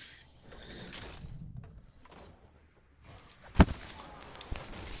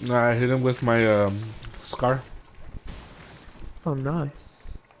 Nah, I hit him with my scar. Oh,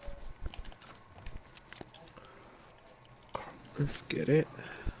 nice. Let's get it.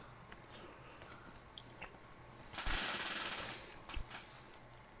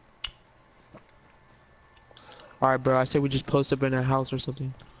 Alright, bro, I say we just post up in a house or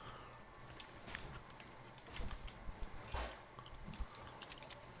something.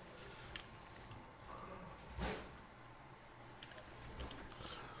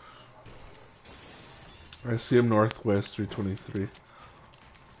 I see him northwest 323.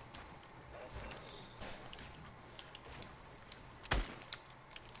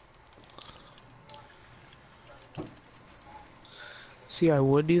 See, I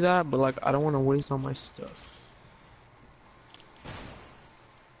would do that, but like, I don't want to waste all my stuff.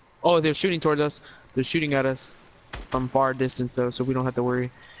 Oh, they're shooting towards us. They're shooting at us from far distance, though, so we don't have to worry.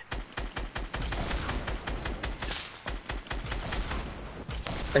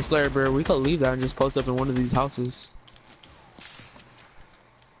 Hey, Slayer, bro, we could leave that and just post up in one of these houses.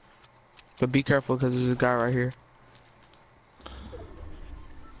 But be careful, because there's a guy right here.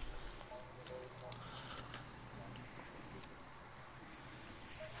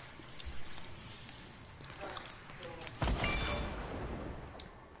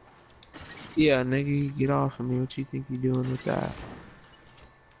 Yeah, nigga, get off of me. What you think you doing with that?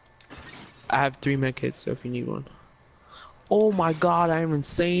 I have 3 medkits, so if you need one. Oh my god, I have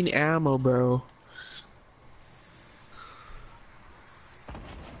insane ammo, bro.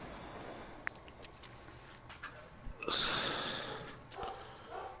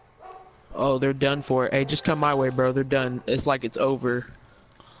 Oh, they're done for. Hey, just come my way, bro. They're done. It's like it's over.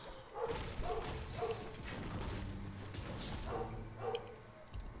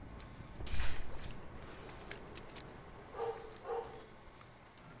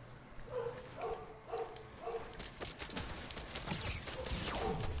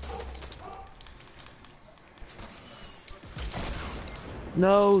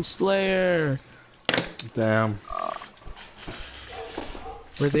 No, Slayer. Damn.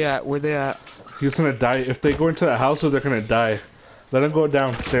 Where they at? Where they at? He's gonna die. If they go into the house, they're gonna die. Let him go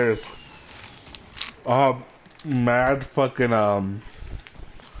downstairs. Mad fucking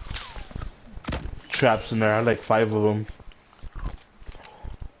traps in there. I had like 5 of them.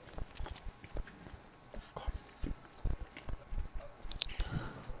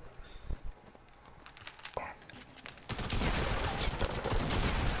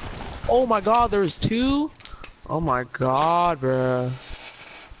 Oh my god, there's 2? Oh my god, bro.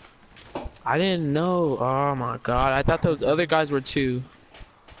 I didn't know. Oh my god, I thought those other guys were 2.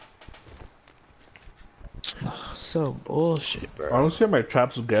 So bullshit, bro. Honestly, my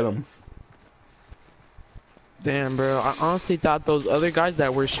traps will get him. Damn, bro. I honestly thought those other guys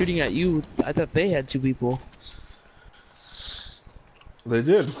that were shooting at you, I thought they had 2 people. They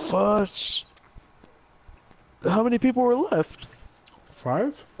did. Fudge. How many people were left?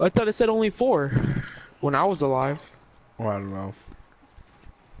 5? I thought it said only 4 when I was alive. Oh, I don't know.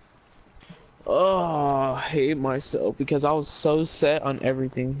 Oh, I hate myself because I was so set on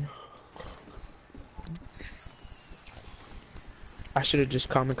everything. I should have just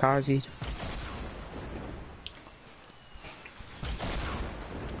kamikazed.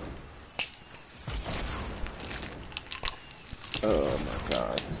 Oh my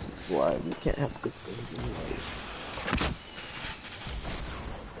god, this is why we can't have good things in life.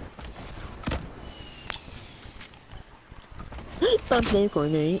 I'm playing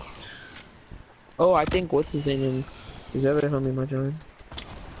Fortnite. Oh, I think what's his name? His other homie might join.